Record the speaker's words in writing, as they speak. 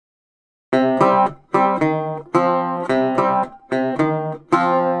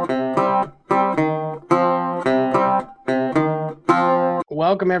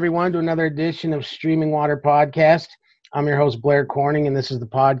welcome everyone to another edition of Streaming Water Podcast. I'm your host, Blair Corning, and this is the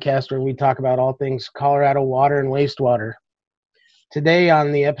podcast where we talk about all things Colorado water and wastewater. Today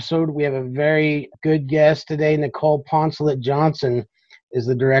on the episode, we have a very good guest today. Nicole Poncelet-Johnson is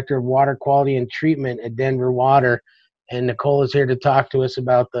the Director of Water Quality and Treatment at Denver Water. And Nicole is here to talk to us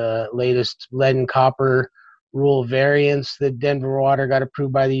about the latest lead and copper rule variants that Denver Water got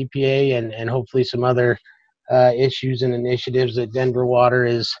approved by the EPA and hopefully some other issues and initiatives that Denver Water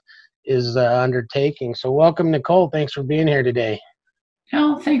is undertaking. So welcome, Nicole. Thanks for being here today.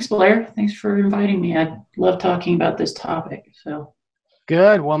 Oh, thanks, Blair. Thanks for inviting me. I love talking about this topic. So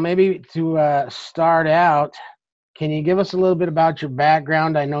good. Well, maybe to start out, can you give us a little bit about your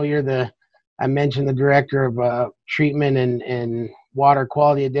background? I know I mentioned the Director of Treatment and Water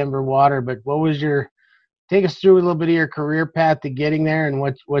Quality at Denver Water, but take us through a little bit of your career path to getting there and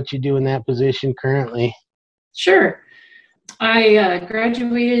what you do in that position currently. Sure. I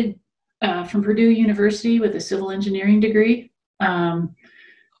graduated from Purdue University with a civil engineering degree,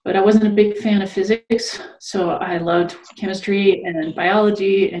 but I wasn't a big fan of physics, so I loved chemistry and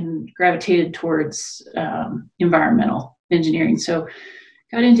biology and gravitated towards environmental engineering. So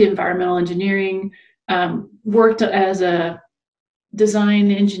got into environmental engineering, worked as a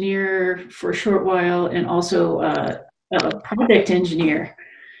design engineer for a short while and also a project engineer,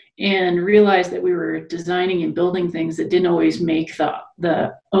 and realized that we were designing and building things that didn't always make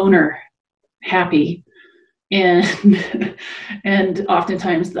the owner happy, and and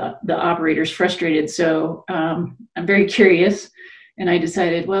oftentimes the operators frustrated. So I'm very curious, and I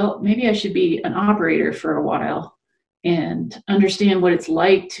decided, well, maybe I should be an operator for a while and understand what it's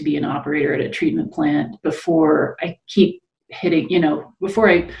like to be an operator at a treatment plant before I keep hitting, before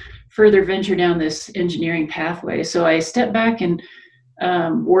I further venture down this engineering pathway. So I stepped back and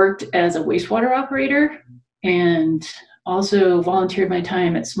worked as a wastewater operator, and also volunteered my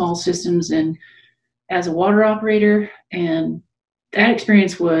time at small systems and as a water operator. And that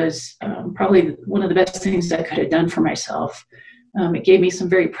experience was probably one of the best things I could have done for myself. It gave me some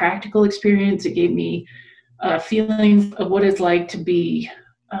very practical experience. It gave me a feeling of what it's like to be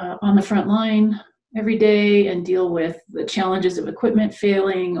on the front line every day and deal with the challenges of equipment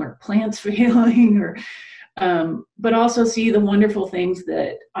failing or plants failing, or but also see the wonderful things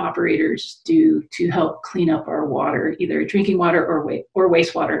that operators do to help clean up our water, either drinking water or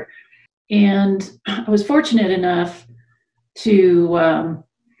wastewater. And I was fortunate enough to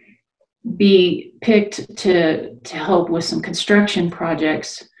be picked to help with some construction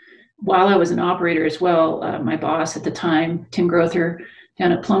projects while I was an operator as well. My boss at the time, Tim Grother,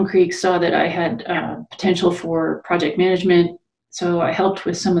 down at Plum Creek, saw that I had potential for project management. So I helped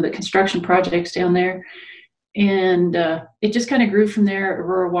with some of the construction projects down there. And it just kind of grew from there.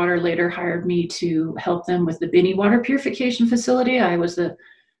 Aurora Water later hired me to help them with the Binney Water Purification Facility. I was the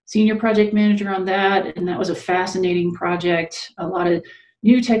senior project manager on that, and that was a fascinating project. A lot of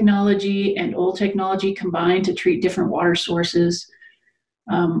new technology and old technology combined to treat different water sources.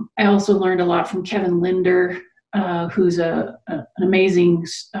 I also learned a lot from Kevin Linder, who's an amazing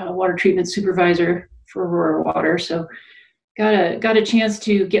water treatment supervisor for Aurora Water. So got a chance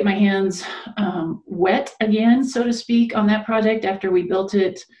to get my hands wet again, so to speak, on that project after we built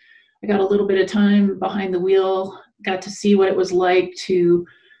it. I got a little bit of time behind the wheel, got to see what it was like to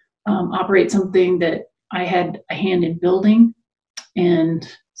operate something that I had a hand in building. And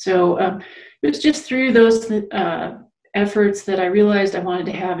so it was just through those efforts that I realized I wanted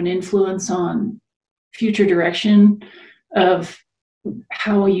to have an influence on future direction of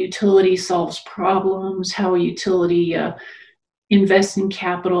how a utility solves problems, how a utility invests in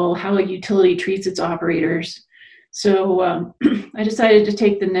capital, how a utility treats its operators. So I decided to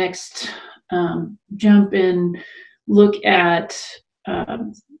take the next jump and look at,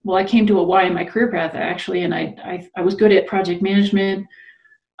 I came to a Y in my career path actually, and I was good at project management,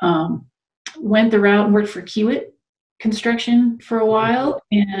 went the route and worked for Kiewit Construction for a while,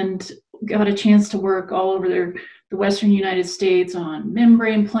 and got a chance to work all over the Western United States on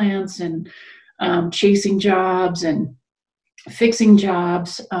membrane plants and chasing jobs and fixing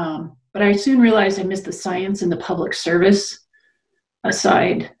jobs. But I soon realized I missed the science and the public service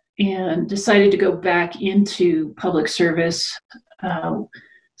aside, and decided to go back into public service.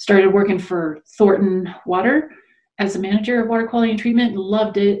 Started working for Thornton Water as the manager of water quality and treatment.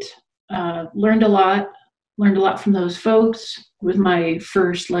 Loved it. Learned a lot from those folks. It was my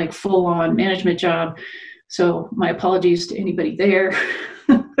first full-on management job. So my apologies to anybody there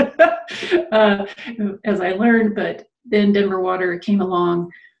as I learned. But then Denver Water came along.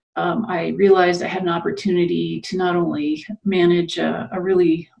 I realized I had an opportunity to not only manage a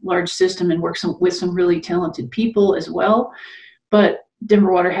really large system and work with some really talented people as well, but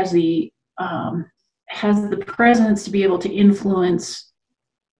Denver Water has the presence to be able to influence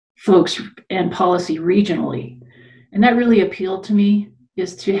folks and policy regionally. And that really appealed to me,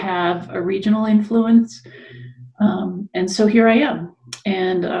 is to have a regional influence. And so here I am.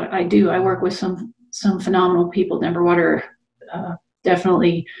 And I work with some phenomenal people. Denver Water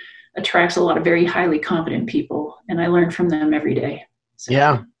definitely attracts a lot of very highly competent people, and I learn from them every day. So.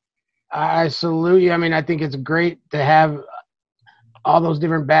 Yeah, I salute you. I mean, I think it's great to have all those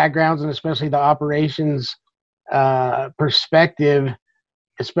different backgrounds, and especially the operations perspective,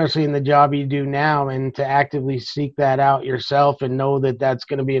 especially in the job you do now, and to actively seek that out yourself and know that that's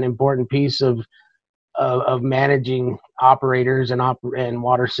going to be an important piece of managing operators and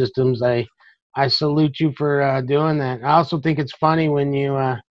water systems. I salute you for doing that. I also think it's funny when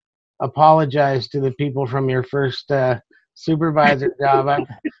you apologize to the people from your first supervisor job.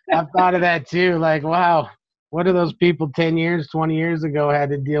 I've thought of that too. Like, wow, what are those people 10 years, 20 years ago had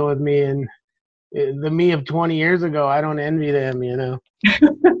to deal with me? And the me of 20 years ago, I don't envy them, you know.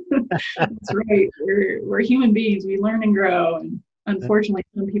 That's right. We're human beings. We learn and grow. And unfortunately,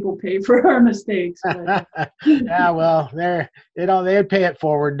 some people pay for our mistakes. But. Yeah, well, they pay it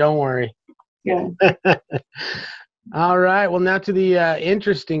forward. Don't worry. Yeah. All right. Well, now to the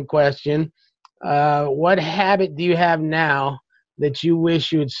interesting question. What habit do you have now that you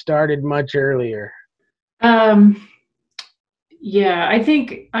wish you had started much earlier? Yeah, I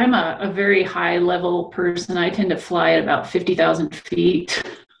think I'm a very high level person. I tend to fly at about 50,000 feet,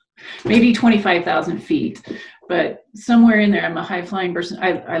 maybe 25,000 feet, but somewhere in there, I'm a high flying person.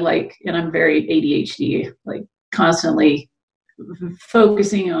 I like, and I'm very ADHD, like constantly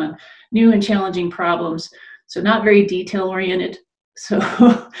focusing on new and challenging problems. So not very detail oriented. So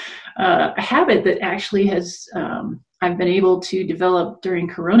a habit that actually has, I've been able to develop during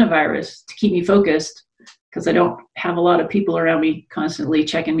coronavirus to keep me focused, because I don't have a lot of people around me constantly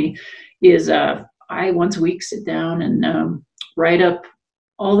checking me, is I once a week sit down and write up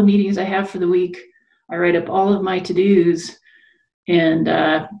all the meetings I have for the week. I write up all of my to-dos, and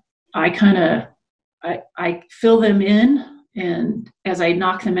I fill them in, and as I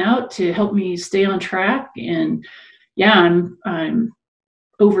knock them out to help me stay on track. And yeah, I'm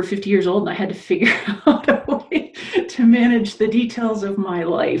over 50 years old, and I had to figure out a way to manage the details of my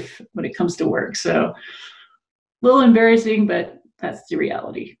life when it comes to work. So a little embarrassing, but that's the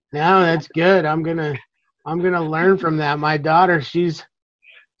reality. No, that's good. I'm gonna learn from that. My daughter, she's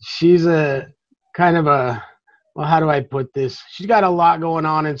a kind of a, well, how do I put this? She's got a lot going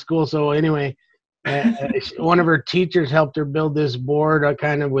on in school. So anyway, one of her teachers helped her build this board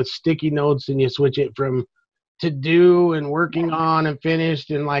kind of with sticky notes, and you switch it from to do and working on and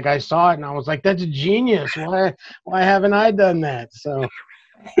finished. And like, I saw it and I was like, that's genius. Why haven't I done that? So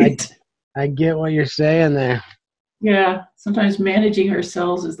I get what you're saying there. Yeah. Sometimes managing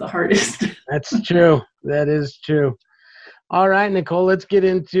ourselves is the hardest. That's true. That is true. All right, Nicole, let's get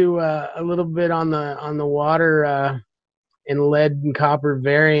into a little bit on the water and lead and copper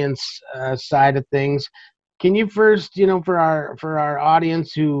variance side of things. Can you first, for our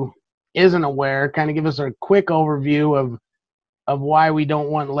audience who isn't aware, kind of give us a quick overview of why we don't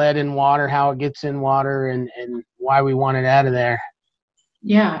want lead in water, how it gets in water, and why we want it out of there?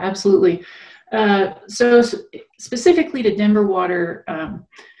 Yeah, absolutely. So specifically to Denver Water,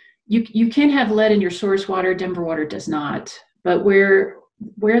 you can have lead in your source water. Denver Water does not. But where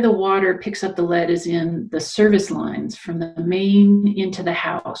the water picks up the lead is in the service lines from the main into the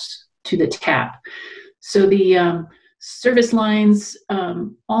house to the tap. So the service lines,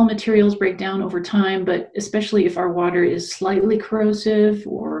 all materials break down over time, but especially if our water is slightly corrosive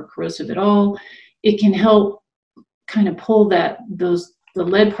or corrosive at all, it can help kind of pull the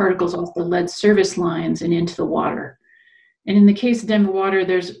lead particles off the lead service lines and into the water. And in the case of Denver Water,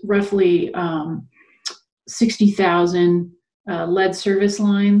 there's roughly 60,000 lead service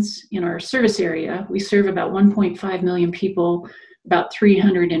lines in our service area. We serve about 1.5 million people, about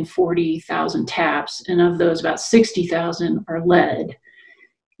 340,000 taps, and of those, about 60,000 are lead.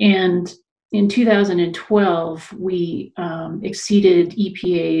 And in 2012, we exceeded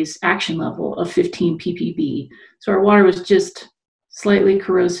EPA's action level of 15 ppb. So our water was just slightly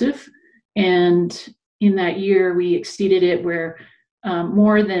corrosive, and in that year, we exceeded it where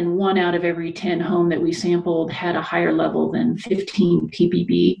more than 1 out of every 10 home that we sampled had a higher level than 15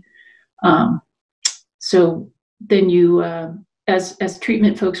 ppb. So then as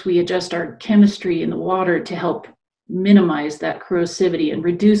treatment folks, we adjust our chemistry in the water to help minimize that corrosivity and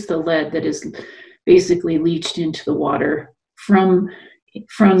reduce the lead that is basically leached into the water from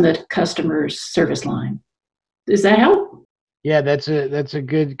the customer's service line. Does that help? Yeah, that's a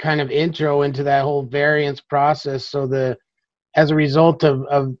good kind of intro into that whole variance process. So the as a result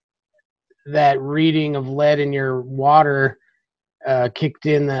of that reading of lead in your water, kicked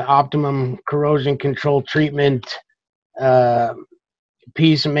in the optimum corrosion control treatment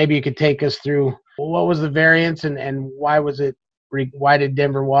piece. And maybe you could take us through what was the variance and why did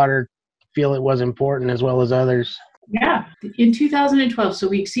Denver Water feel it was important as well as others? Yeah, in 2012, so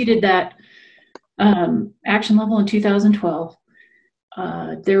we exceeded that action level in 2012.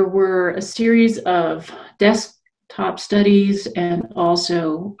 There were a series of desktop studies and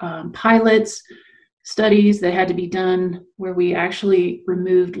also pilots studies that had to be done where we actually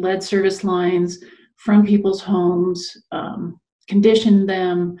removed lead service lines from people's homes, conditioned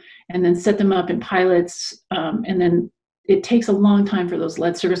them, and then set them up in pilots. And then it takes a long time for those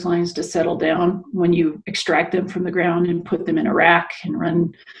lead service lines to settle down when you extract them from the ground and put them in a rack and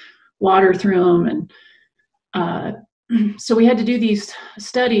run water through them. And so we had to do these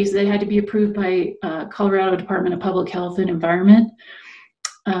studies that had to be approved by Colorado Department of Public Health and Environment.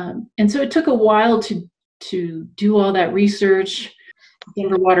 And so it took a while to do all that research.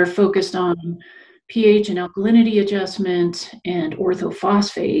 Denver Water focused on pH and alkalinity adjustment and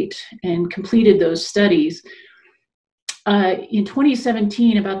orthophosphate and completed those studies. In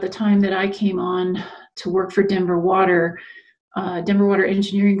 2017, about the time that I came on to work for Denver Water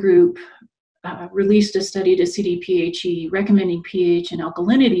Engineering Group released a study to CDPHE recommending pH and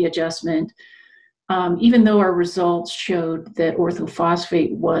alkalinity adjustment, even though our results showed that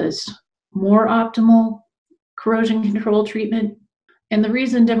orthophosphate was more optimal corrosion control treatment. And the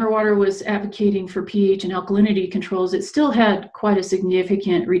reason Denver Water was advocating for pH and alkalinity controls, it still had quite a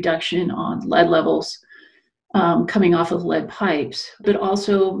significant reduction on lead levels coming off of lead pipes, but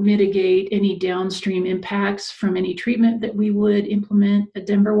also mitigate any downstream impacts from any treatment that we would implement at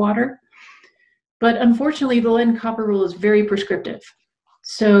Denver Water. But unfortunately, the lead and copper rule is very prescriptive.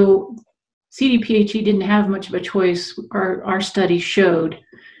 So CDPHE didn't have much of a choice. Our study showed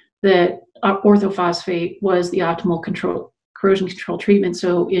that orthophosphate was the optimal corrosion control treatment.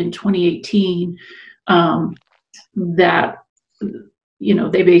 So in 2018,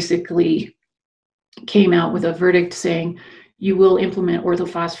 they basically came out with a verdict saying you will implement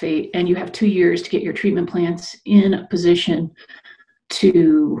orthophosphate and you have 2 years to get your treatment plants in a position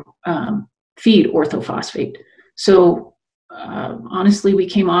to feed orthophosphate. So honestly, we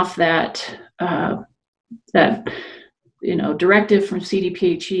came off that directive from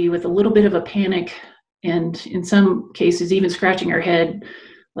CDPHE with a little bit of a panic, and in some cases even scratching our head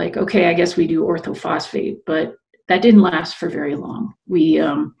like, okay, I guess we do orthophosphate. But that didn't last for very long. We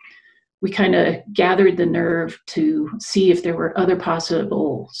kind of gathered the nerve to see if there were other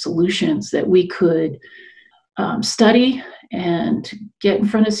possible solutions that we could study and get in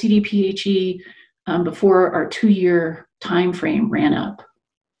front of CDPHE before our 2-year time frame ran out.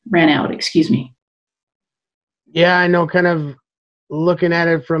 Yeah, I know, kind of looking at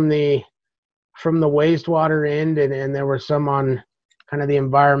it from the wastewater end, and there were some on kind of the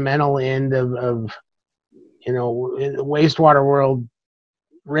environmental end of in the wastewater world,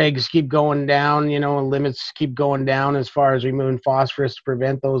 regs keep going down, and limits keep going down as far as removing phosphorus to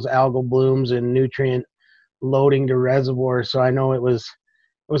prevent those algal blooms and nutrient loading to reservoirs. So I know it was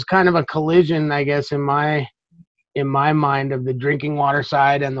kind of a collision, I guess, in my mind, of the drinking water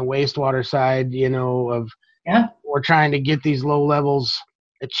side and the wastewater side, we're trying to get these low levels,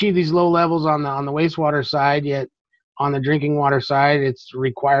 achieve these low levels on the wastewater side, yet on the drinking water side, it's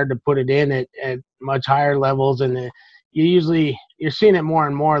required to put it in at much higher levels. And you're seeing it more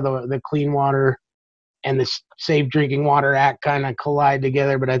and more, the Clean Water and the Safe Drinking Water Act kind of collide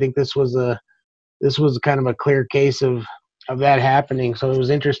together. But I think this was kind of a clear case of that happening. So it was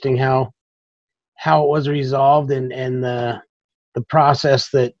interesting how it was resolved and the process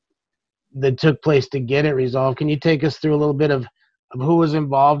that took place to get it resolved. Can you take us through a little bit of who was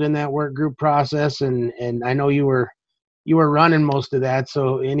involved in that work group process? And I know you were running most of that.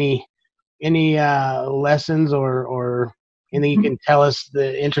 So any lessons or anything you can tell us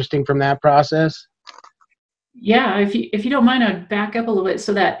interesting from that process? Yeah, if you don't mind, I'd back up a little bit.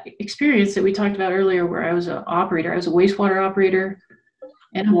 So that experience that we talked about earlier, where I was an operator, I was a wastewater operator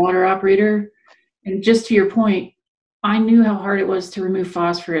and a water operator. And just to your point, I knew how hard it was to remove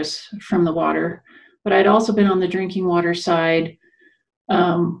phosphorus from the water, but I'd also been on the drinking water side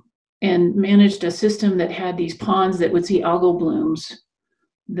and managed a system that had these ponds that would see algal blooms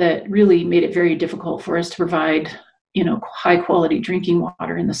that really made it very difficult for us to provide, high quality drinking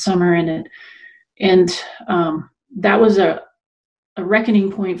water in the summer. And that was a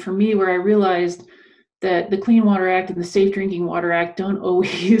reckoning point for me, where I realized that the Clean Water Act and the Safe Drinking Water Act don't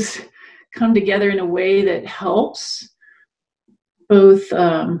always come together in a way that helps both,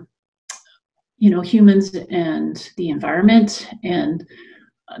 humans and the environment, and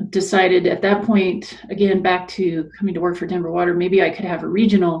decided at that point, again, back to coming to work for Denver Water, maybe I could have a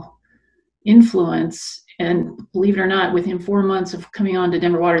regional influence. And believe it or not, within 4 months of coming on to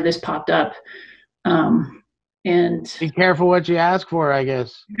Denver Water, this popped up. And be careful what you ask for, I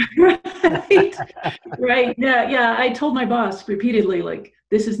guess. Right. Yeah. I told my boss repeatedly, like,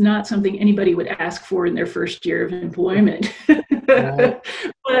 this is not something anybody would ask for in their first year of employment. Right.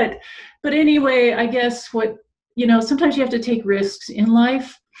 But anyway, I guess sometimes you have to take risks in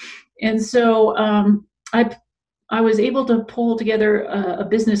life. And so I was able to pull together a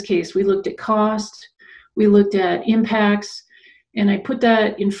business case. We looked at cost, we looked at impacts, and I put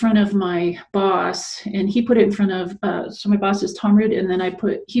that in front of my boss, and he put it in front of, so my boss is Tom Root, and then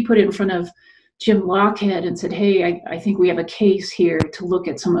he put it in front of Jim Lockhead and said, hey, I think we have a case here to look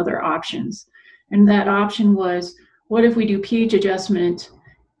at some other options. And that option was, what if we do pH adjustment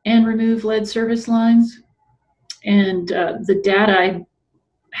and remove lead service lines? And the data, I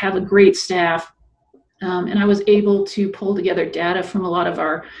have a great staff, and I was able to pull together data from a lot of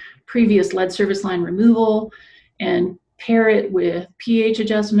our previous lead service line removal and pair it with pH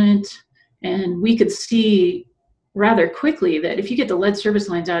adjustment. And we could see rather quickly that if you get the lead service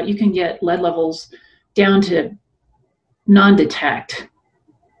lines out, you can get lead levels down to non-detect.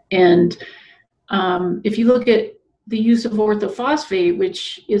 And if you look at the use of orthophosphate,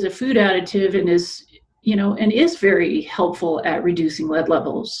 which is a food additive and is very helpful at reducing lead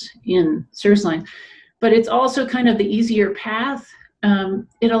levels in service lines, but it's also kind of the easier path.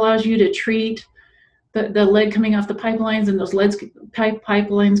 It allows you to treat the lead coming off the pipelines, and those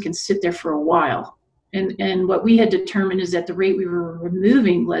pipelines can sit there for a while. And what we had determined is at the rate we were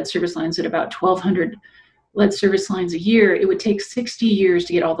removing lead service lines at about 1,200 lead service lines a year, it would take 60 years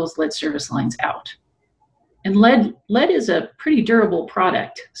to get all those lead service lines out. And lead is a pretty durable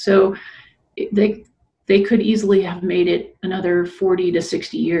product, so they could easily have made it another 40 to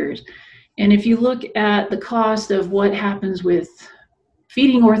 60 years. And if you look at the cost of what happens with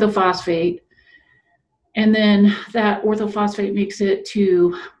feeding orthophosphate, and then that orthophosphate makes it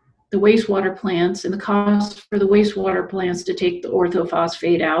to the wastewater plants, and the cost for the wastewater plants to take the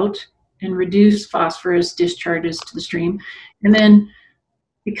orthophosphate out and reduce phosphorus discharges to the stream. And then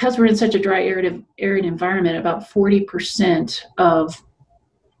because we're in such a dry, arid environment, about 40% of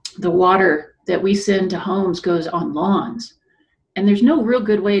the water that we send to homes goes on lawns. And there's no real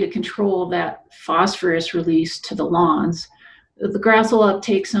good way to control that phosphorus release to the lawns. The grass will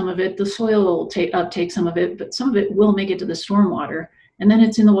uptake some of it, the soil will uptake some of it, but some of it will make it to the stormwater, and then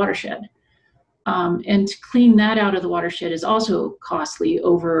it's in the watershed. And to clean that out of the watershed is also costly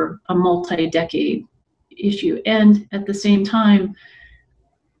over a multi-decade issue. And at the same time,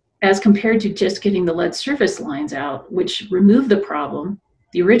 as compared to just getting the lead surface lines out, which remove the problem,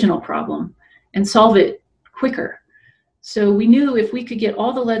 the original problem, and solve it quicker. So we knew if we could get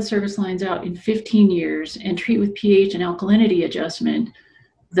all the lead service lines out in 15 years and treat with pH and alkalinity adjustment,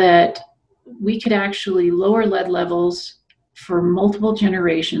 that we could actually lower lead levels for multiple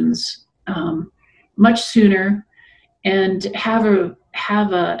generations much sooner, and have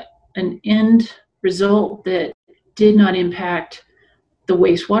an end result that did not impact the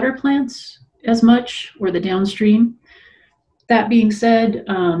wastewater plants as much or the downstream. That being said,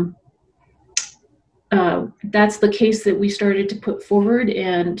 that's the case that we started to put forward,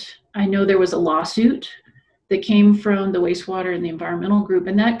 and I know there was a lawsuit that came from the wastewater and the environmental group,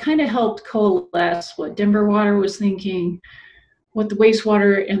 and that kind of helped coalesce what Denver Water was thinking, what the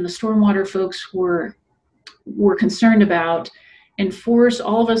wastewater and the stormwater folks were concerned about, and force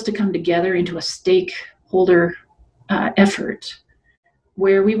all of us to come together into a stakeholder effort,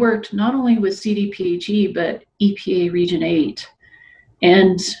 where we worked not only with CDPHE, but EPA Region 8,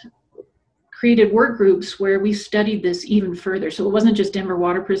 and created work groups where we studied this even further. So it wasn't just Denver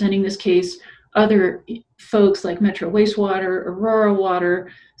Water presenting this case, other folks like Metro Wastewater, Aurora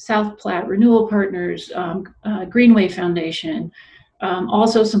Water, South Platte Renewal Partners, Greenway Foundation,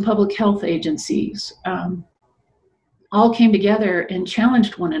 also some public health agencies, all came together and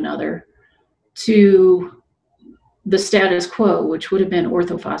challenged one another to the status quo, which would have been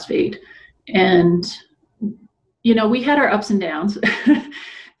orthophosphate. And, we had our ups and downs.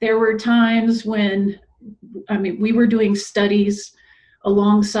 There were times when, we were doing studies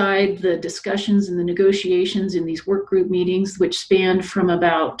alongside the discussions and the negotiations in these work group meetings, which spanned from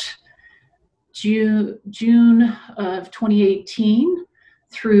about June of 2018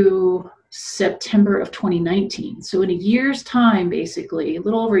 through September of 2019. So in a year's time, basically, a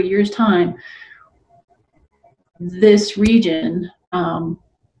little over a year's time, this region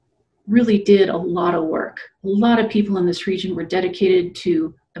really did a lot of work. A lot of people in this region were dedicated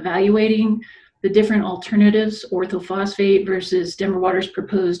to evaluating the different alternatives, orthophosphate versus Denver Water's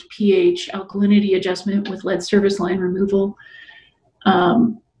proposed pH alkalinity adjustment with lead service line removal.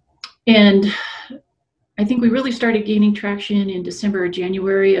 And I think we really started gaining traction in December or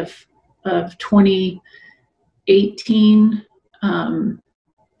January of 2018,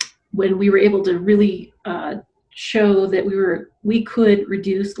 when we were able to really show that we could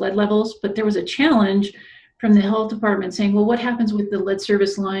reduce lead levels. But there was a challenge from the health department saying, well, what happens with the lead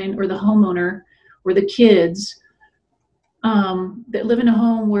service line or the homeowner or the kids that live in a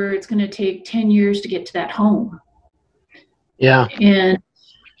home where it's going to take 10 years to get to that home? Yeah. And,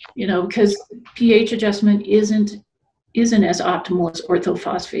 because pH adjustment isn't as optimal as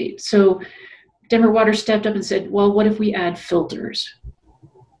orthophosphate. So Denver Water stepped up and said, well, what if we add filters?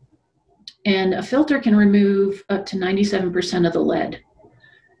 And a filter can remove up to 97% of the lead.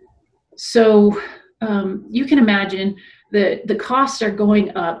 So you can imagine that the costs are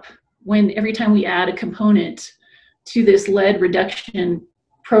going up when every time we add a component to this lead reduction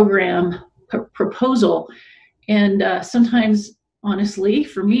program proposal. And sometimes, honestly,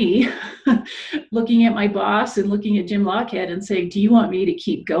 for me, looking at my boss and looking at Jim Lockhead and saying, do you want me to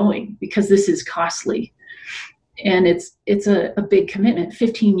keep going? Because this is costly. And it's a big commitment.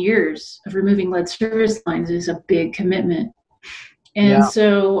 15 years of removing lead service lines is a big commitment. And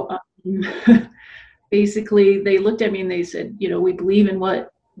so basically they looked at me and they said, we believe in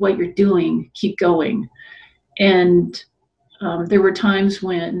what you're doing, keep going. And there were times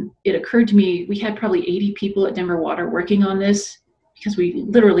when it occurred to me, we had probably 80 people at Denver Water working on this, because we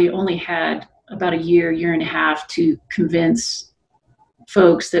literally only had about a year and a half to convince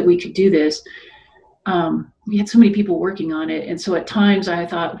folks that we could do this. We had so many people working on it. And so at times I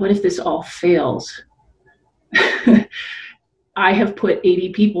thought, what if this all fails? I have put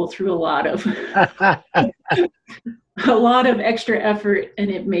 80 people through a lot of extra effort, and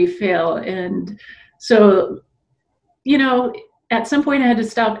it may fail. And so, at some point I had to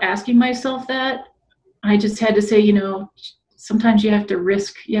stop asking myself that. I just had to say, sometimes you have to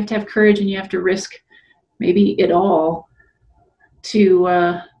risk, you have to have courage, and you have to risk maybe it all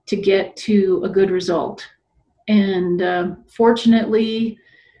to get to a good result. And fortunately,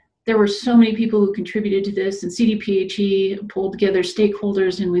 there were so many people who contributed to this, and CDPHE pulled together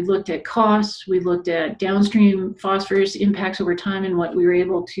stakeholders, and we looked at costs, we looked at downstream phosphorus impacts over time, and what we were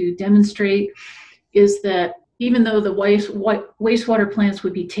able to demonstrate is that even though the wastewater plants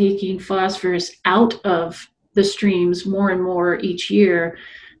would be taking phosphorus out of the streams more and more each year,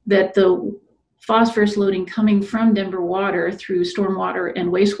 that the phosphorus loading coming from Denver Water through stormwater and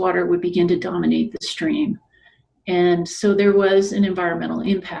wastewater would begin to dominate the stream. And so there was an environmental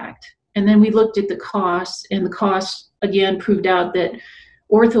impact. And then we looked at the costs, and the costs again proved out that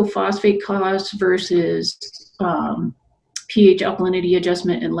orthophosphate costs versus pH alkalinity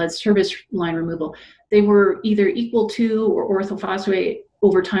adjustment and lead service line removal, they were either equal to, or orthophosphate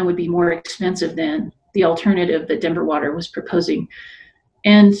over time would be more expensive than the alternative that Denver Water was proposing.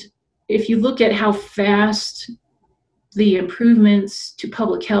 And if you look at how fast the improvements to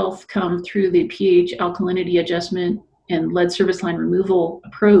public health come through the pH alkalinity adjustment and lead service line removal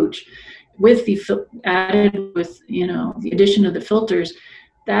approach, with the the addition of the filters,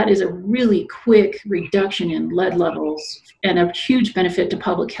 that is a really quick reduction in lead levels and a huge benefit to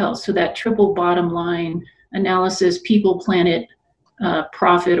public health. So that triple bottom line analysis, people, planet,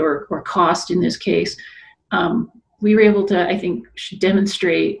 profit or cost in this case, we were able to, I think,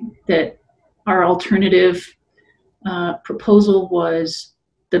 demonstrate that our alternative proposal was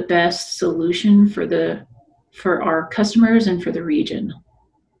the best solution for our customers and for the region.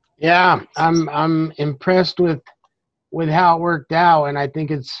 Yeah, I'm impressed with how it worked out, and I think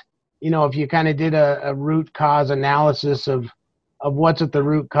it's, if you kind of did a root cause analysis of what's at the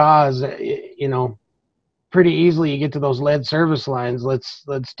root cause, pretty easily you get to those lead service lines.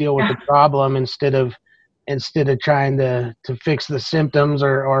 Let's deal with the problem instead of trying to fix the symptoms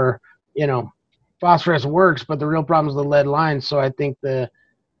or phosphorus works, but the real problem is the lead lines. So I think if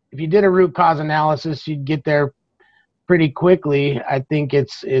you did a root cause analysis, you'd get there pretty quickly. I think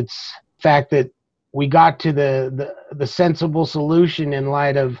it's fact that we got to the sensible solution in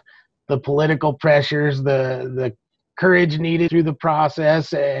light of the political pressures, the courage needed through the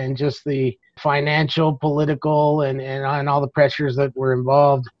process, and just the financial, political, and all the pressures that were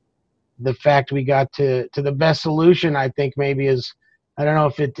involved. The fact we got to the best solution, I think maybe is, I don't know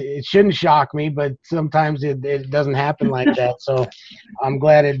if it shouldn't shock me, but sometimes it doesn't happen like that. So I'm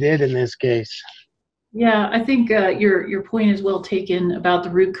glad it did in this case. Yeah, I think your point is well taken about the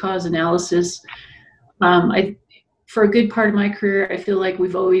root cause analysis. For a good part of my career, I feel like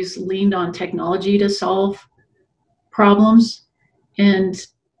we've always leaned on technology to solve problems. And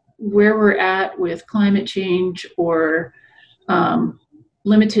where we're at with climate change or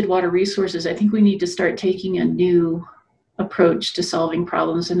limited water resources, I think we need to start taking a new approach to solving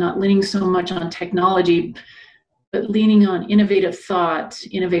problems and not leaning so much on technology, but leaning on innovative thought,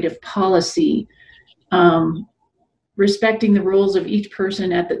 innovative policy, respecting the roles of each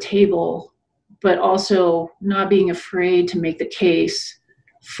person at the table, but also not being afraid to make the case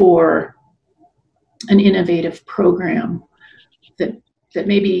for an innovative program that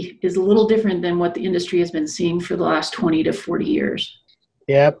maybe is a little different than what the industry has been seeing for the last 20 to 40 years.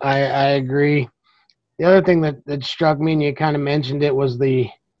 Yep, I agree. The other thing that struck me, and you kind of mentioned it, was the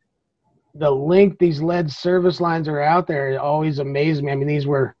length these lead service lines are out there. It always amazed me. I mean, these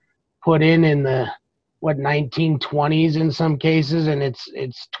were put in the 1920s in some cases, and it's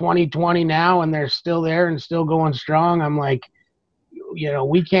 2020 now, and they're still there and still going strong. I'm like,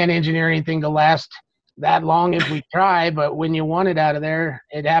 we can't engineer anything to last that long if we try, but when you want it out of there,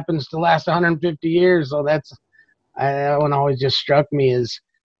 it happens to last 150 years. So that one always just struck me, is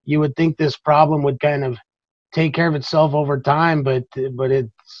you would think this problem would kind of take care of itself over time, but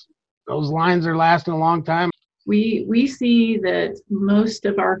it's, those lines are lasting a long time. We see that most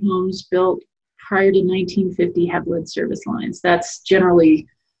of our homes built prior to 1950 have lead service lines. That's generally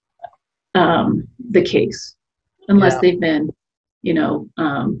the case, unless they've been,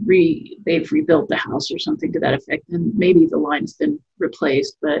 they've rebuilt the house or something to that effect, and maybe the line's been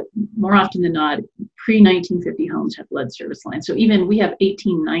replaced. But more often than not, pre-1950 homes have lead service lines. So even we have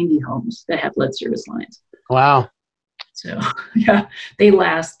 1890 homes that have lead service lines. Wow. So yeah, they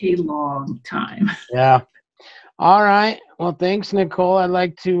last a long time. Yeah. All right. Well, thanks, Nicole. I'd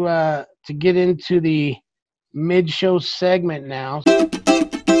like to get into the mid-show segment now.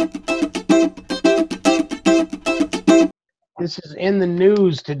 This is in the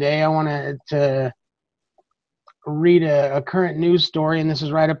news today. I wanted to read a current news story, and this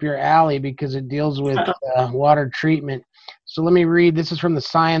is right up your alley because it deals with water treatment. So let me read. This is from the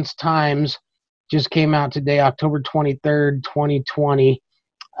Science Times. Just came out today, October 23rd, 2020.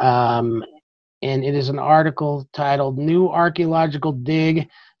 And it is an article titled "New Archaeological Dig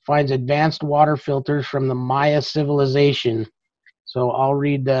Finds Advanced Water Filters from the Maya Civilization." So I'll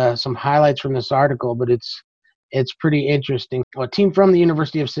read some highlights from this article, but it's pretty interesting. A team from the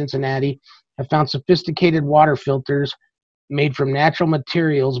University of Cincinnati have found sophisticated water filters made from natural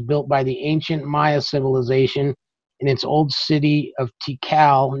materials built by the ancient Maya civilization in its old city of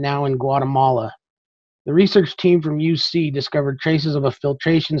Tikal, now in Guatemala. The research team from UC discovered traces of a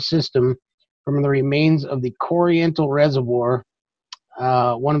filtration system from the remains of the Corriental Reservoir,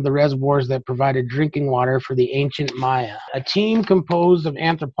 one of the reservoirs that provided drinking water for the ancient Maya. A team composed of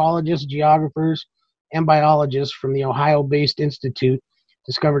anthropologists, geographers, and biologists from the Ohio-based institute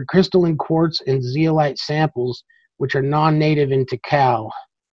discovered crystalline quartz and zeolite samples, which are non-native in Tikal.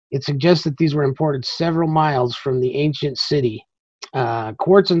 It suggests that these were imported several miles from the ancient city.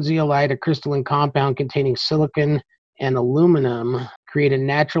 Quartz and zeolite, a crystalline compound containing silicon and aluminum, create a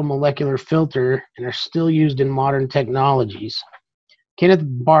natural molecular filter and are still used in modern technologies. Kenneth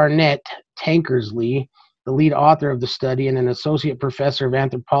Barnett Tankersley, the lead author of the study and an associate professor of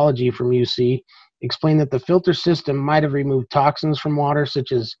anthropology from UC, explained that the filter system might have removed toxins from water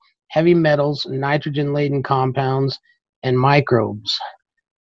such as heavy metals, nitrogen-laden compounds, and microbes.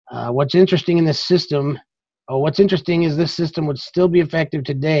 What's interesting is this system would still be effective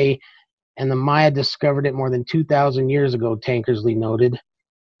today, and the Maya discovered it more than 2,000 years ago, Tankersley noted.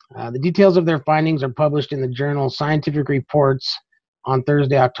 The details of their findings are published in the journal Scientific Reports on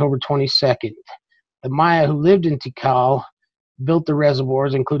Thursday, October 22nd. The Maya who lived in Tikal built the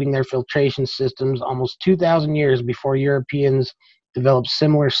reservoirs, including their filtration systems, almost 2,000 years before Europeans developed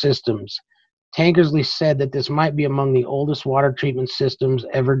similar systems. Tankersley said that this might be among the oldest water treatment systems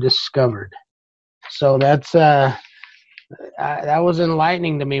ever discovered. So that's that was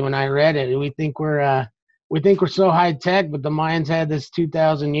enlightening to me when I read it. We think we're so high tech, but the Mayans had this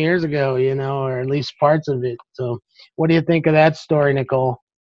 2,000 years ago, or at least parts of it. So, what do you think of that story, Nicole?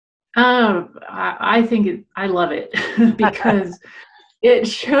 I think I love it because it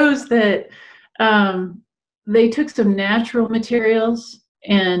shows that they took some natural materials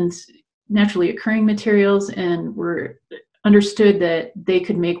and naturally occurring materials and were understood that they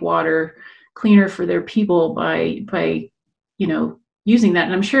could make water cleaner for their people by using that.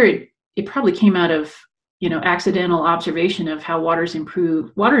 And I'm sure it probably came out of accidental observation of how water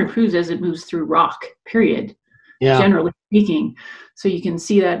improves as it moves through rock, period. Yeah. Generally speaking. So you can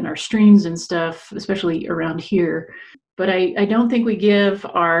see that in our streams and stuff, especially around here. But I don't think we give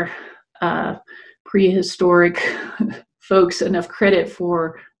our prehistoric folks enough credit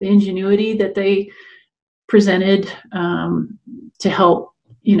for the ingenuity that they presented to help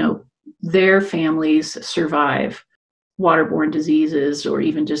their families survive waterborne diseases or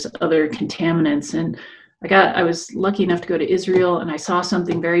even just other contaminants. And I was lucky enough to go to Israel, and I saw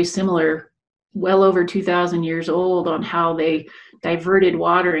something very similar, well over 2,000 years old, on how they diverted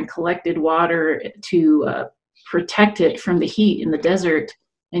water and collected water to protect it from the heat in the desert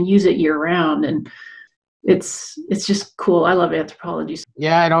and use it year round. And it's just cool. I love anthropology.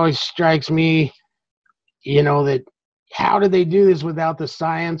 Yeah, it always strikes me, that how did they do this without the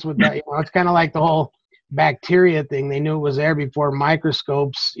science? Without, it's kind of like the whole bacteria thing. They knew it was there before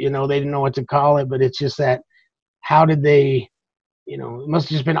microscopes. They didn't know what to call it, but it's just that how did they? It must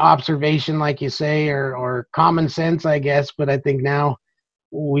have just been observation, like you say, or common sense, I guess. But I think now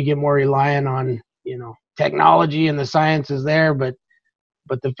we get more reliant on technology, and the science is there, but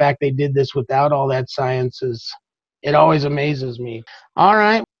the fact they did this without all that science it always amazes me. All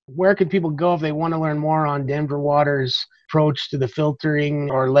right. Where can people go if they want to learn more on Denver Water's approach to the filtering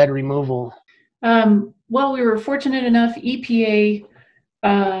or lead removal? Well, we were fortunate enough. EPA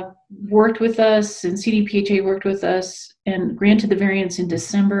worked with us, and CDPHA worked with us and granted the variance in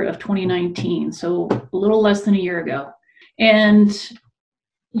December of 2019, so a little less than a year ago. And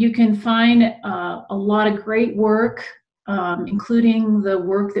you can find a lot of great work, including the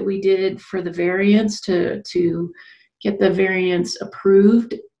work that we did for the variance to get the variance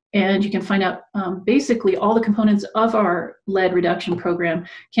approved. And you can find out basically all the components of our lead reduction program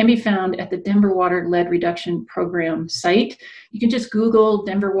can be found at the Denver Water Lead Reduction Program site. You can just Google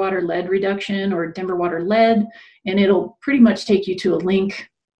Denver Water Lead Reduction or Denver Water Lead, and it'll pretty much take you to a link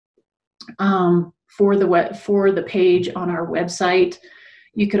for the page on our website.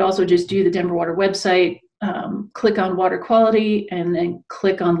 You could also just do the Denver Water website, click on water quality, and then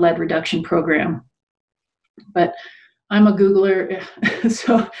click on lead reduction program. But I'm a Googler,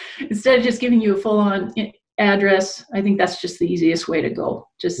 so instead of just giving you a full-on address, I think that's just the easiest way to go.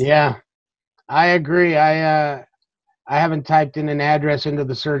 Yeah, I agree. I haven't typed in an address into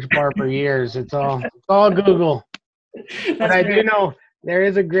the search bar for years. It's all Google. But I do know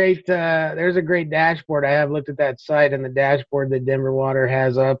there's a great dashboard. I have looked at that site, and the dashboard that Denver Water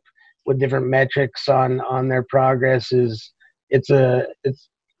has up with different metrics on their progress it's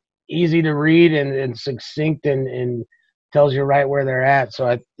easy to read and succinct and tells you right where they're at. So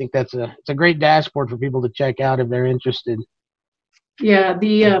I think it's a great dashboard for people to check out if they're interested. Yeah,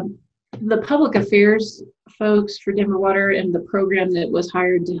 the public affairs folks for Denver Water and the program that was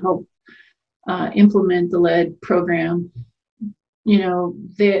hired to help implement the lead program,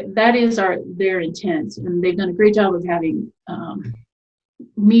 that is their intent, and they've done a great job of having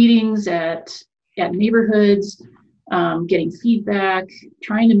meetings at neighborhoods, getting feedback,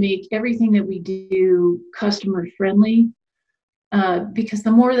 trying to make everything that we do customer friendly. Because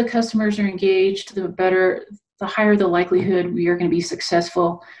the more the customers are engaged, the higher the likelihood we are going to be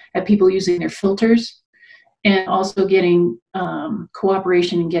successful at people using their filters, and also getting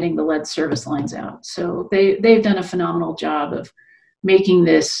cooperation and getting the lead service lines out. So they've done a phenomenal job of making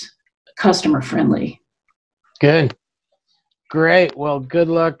this customer friendly. Good. Great. Well, good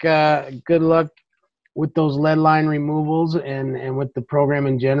luck with those lead line removals and with the program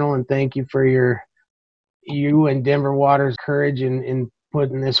in general. And thank you for you and Denver Water's courage in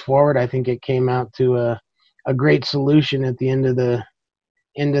putting this forward. I think it came out to a great solution at the end of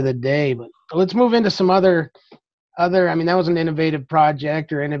the day. But let's move into some other. I mean, that was an innovative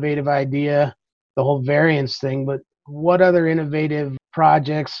project or innovative idea, the whole variance thing. But what other innovative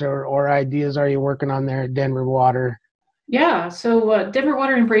projects or ideas are you working on there at Denver Water? Yeah, so Denver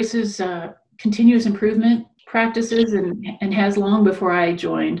Water embraces continuous improvement practices and has long before I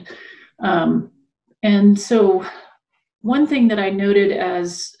joined. And so one thing that I noted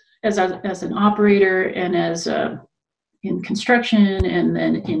as an operator and as in construction and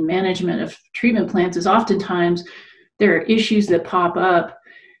then in management of treatment plants is oftentimes there are issues that pop up,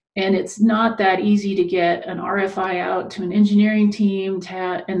 and it's not that easy to get an RFI out to an engineering team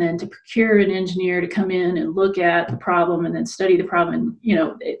and then to procure an engineer to come in and look at the problem and then study the problem.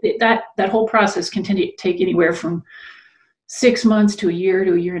 And, that whole process can take anywhere from 6 months to a year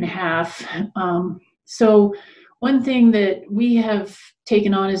and a half. So one thing that we have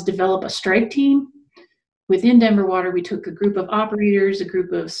taken on is develop a strike team. Within Denver Water, we took a group of operators, a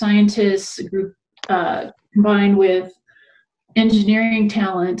group of scientists, a group combined with engineering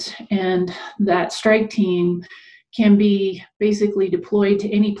talent, and that strike team can be basically deployed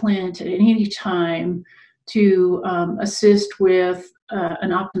to any plant at any time to assist with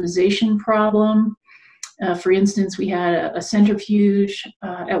an optimization problem. For instance, we had a centrifuge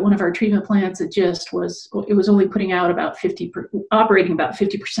at one of our treatment plants that it was only putting out operating about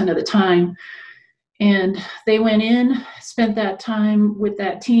 50% of the time. And they went in, spent that time with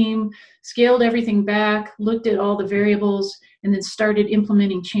that team, scaled everything back, looked at all the variables, and then started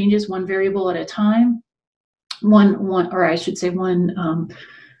implementing changes one variable at a time, one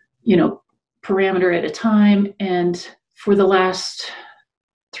parameter at a time. And for the last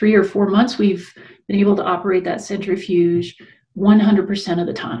 3 or 4 months, we've been able to operate that centrifuge 100% of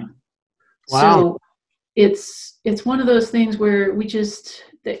the time. Wow. So it's one of those things where we just,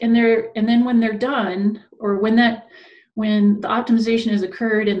 and then when they're done, or when the optimization has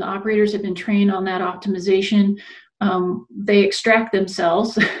occurred and the operators have been trained on that optimization, they extract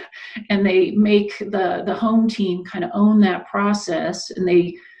themselves and they make the home team kind of own that process, and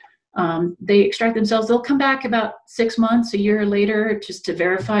they extract themselves. They'll come back about 6 months, a year later, just to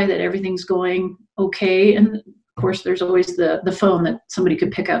verify that everything's going okay. And of course, there's always the phone that somebody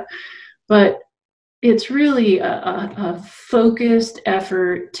could pick up. But it's really a focused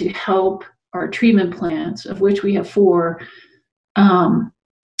effort to help our treatment plants, of which we have 4,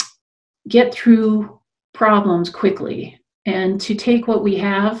 get through problems quickly, and to take what we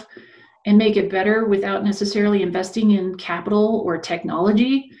have and make it better without necessarily investing in capital or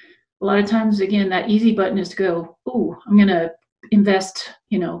technology. A lot of times, again, that easy button is to go, oh, I'm going to invest,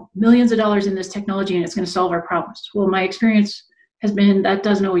 millions of dollars in this technology and it's going to solve our problems. Well, my experience has been that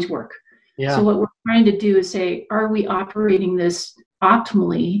doesn't always work. Yeah. So what we're trying to do is say, are we operating this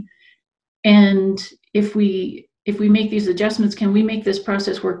optimally? And if we make these adjustments, can we make this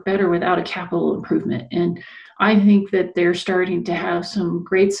process work better without a capital improvement? And I think that they're starting to have some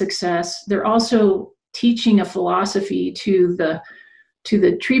great success. They're also teaching a philosophy to the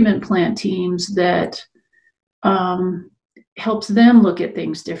treatment plant teams that helps them look at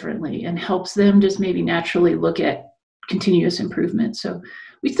things differently and helps them just maybe naturally look at continuous improvement. So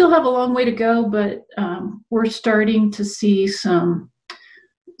we still have a long way to go, but we're starting to see some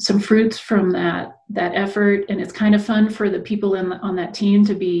fruits from that effort, and it's kind of fun for the people on that team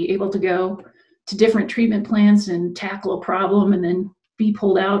to be able to go to different treatment plants and tackle a problem and then be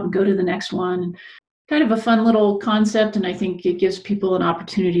pulled out and go to the next one. Kind of a fun little concept, and I think it gives people an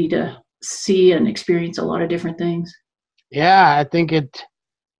opportunity to see and experience a lot of different things. Yeah, I think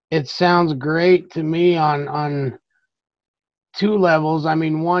it sounds great to me on 2 levels. I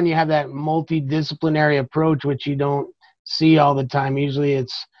mean, one, you have that multidisciplinary approach, which you don't see all the time. Usually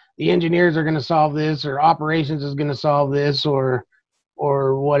it's the engineers are going to solve this, or operations is going to solve this, or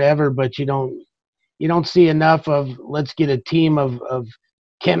whatever, but you don't see enough of, let's get a team of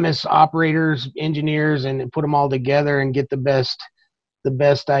chemists, operators, engineers, and put them all together and get the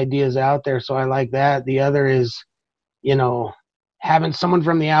best ideas out there. So I like that. The other is, having someone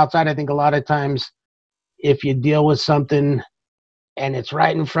from the outside. I think a lot of times if you deal with something and it's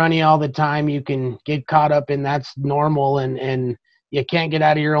right in front of you all the time, you can get caught up in that's normal, and you can't get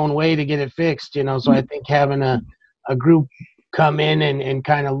out of your own way to get it fixed, So I think having a group come in and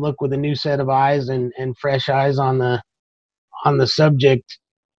kind of look with a new set of eyes and fresh eyes on the subject,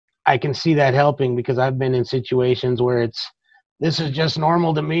 I can see that helping, because I've been in situations where this is just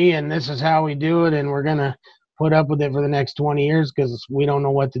normal to me and this is how we do it, and we're going to put up with it for the next 20 years because we don't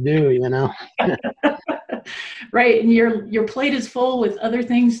know what to do, Right. And your plate is full with other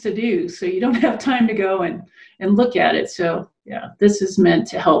things to do, so you don't have time to go and look at it. So yeah, this is meant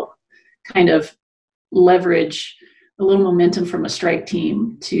to help kind of leverage a little momentum from a strike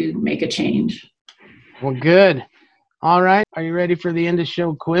team to make a change. Well, good. All right. Are you ready for the end of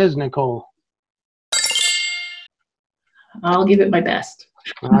show quiz, Nicole? I'll give it my best.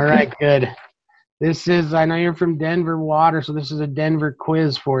 All right, good. This is, I know you're from Denver water, so this is a Denver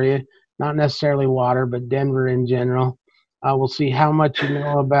quiz for you. Not necessarily water, but Denver in general. We'll see how much you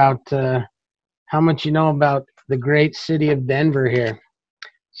know about the great city of Denver here.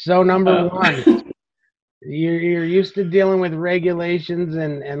 So number 1, you're used to dealing with regulations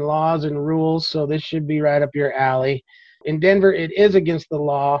and laws and rules, so this should be right up your alley. In Denver, it is against the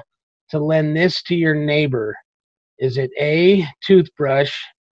law to lend this to your neighbor. Is it A, toothbrush,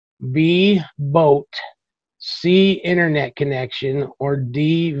 B, boat, C, internet connection, or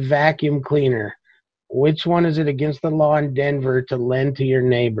D, vacuum cleaner? Which one is it against the law in Denver to lend to your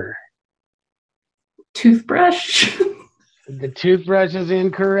neighbor? Toothbrush. The toothbrush is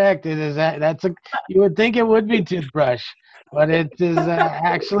incorrect. It is you would think it would be toothbrush, but it is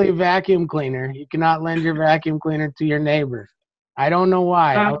actually vacuum cleaner. You cannot lend your vacuum cleaner to your neighbor. I don't know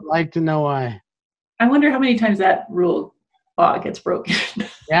why. I would like to know why. I wonder how many times that rule gets broken.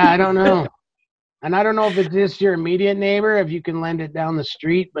 Yeah, I don't know. And I don't know if it's just your immediate neighbor, if you can lend it down the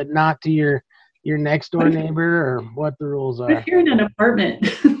street, but not to your next door neighbor, or what the rules are. If you're in an apartment.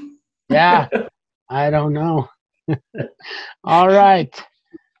 Yeah, I don't know. All right.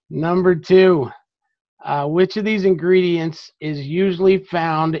 Number 2. Which of these ingredients is usually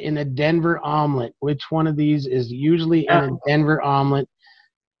found in a Denver omelet? Which one of these is usually in a Denver omelet?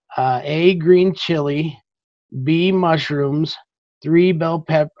 A, green chili, B, mushrooms, C, bell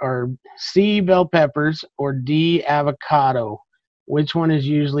peppers, or D, avocado. Which one is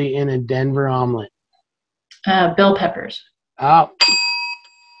usually in a Denver omelet? Bell peppers. Oh,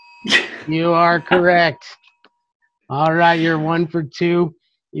 you are correct. All right, you're 1 for 2.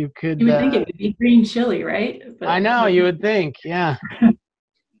 You could. You would think it would be green chili, right? But I know, you would think, yeah.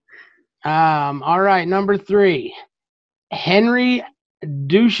 All right, number 3. Henry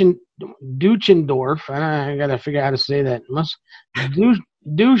Duchendorf. I got to figure out how to say that.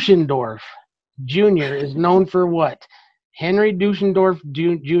 Duchendorf Jr. is known for what? Henry Duchendorf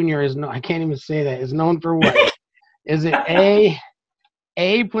Jr. is I can't even say that. Is known for what? Is it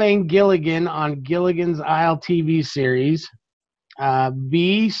A, playing Gilligan on Gilligan's Isle TV series?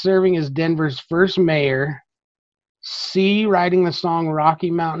 B, serving as Denver's first mayor? C, writing the song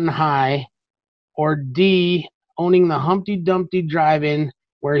Rocky Mountain High? Or D, owning the Humpty Dumpty Drive-In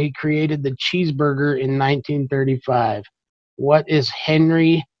where he created the cheeseburger in 1935? What is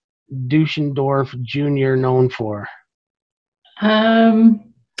Henry Duchendorf Jr. known for? I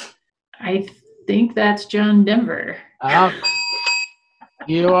think that's John Denver.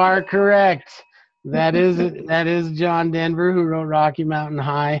 You are correct. That is John Denver, who wrote Rocky Mountain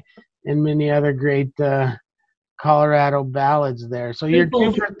High and many other great Colorado ballads there. So you're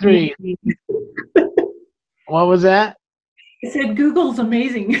 2 for 3. What was that? I said Google's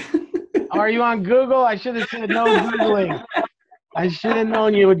amazing. Are you on Google? I should have said no Googling. I should have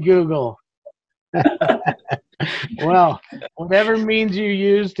known you would Google. Well, whatever means you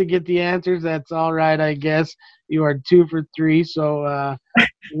use to get the answers, that's all right, I guess. You are 2 for 3, so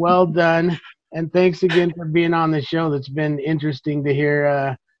well done. And thanks again for being on the show. That's been interesting to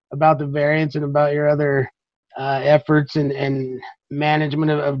hear about the variants and about your other efforts and management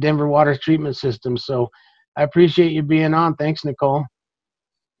of Denver water treatment systems. So I appreciate you being on. Thanks, Nicole.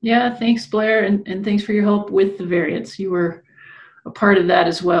 Yeah, thanks, Blair, and thanks for your help with the variants. You were a part of that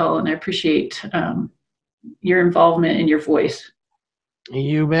as well, and I appreciate your involvement and your voice.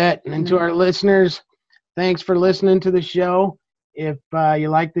 You bet. And to our listeners, thanks for listening to the show. If you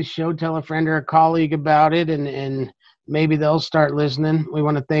like the show, tell a friend or a colleague about it, and maybe they'll start listening. We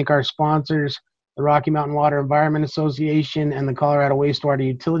want to thank our sponsors, the Rocky Mountain Water Environment Association and the Colorado Wastewater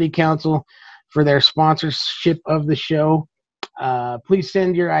Utility Council, for their sponsorship of the show. Please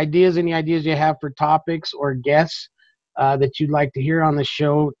send your ideas, any ideas you have for topics or guests that you'd like to hear on the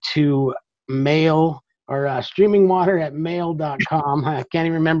show, to mail or streamingwater@mail.com. I can't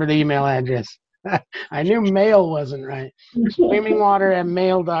even remember the email address. I knew mail wasn't right.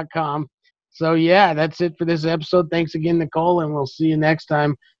 streamingwater@mail.com. So yeah, that's it for this episode. Thanks again, Nicole, and we'll see you next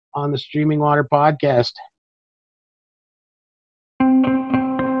time on the Streaming Water Podcast.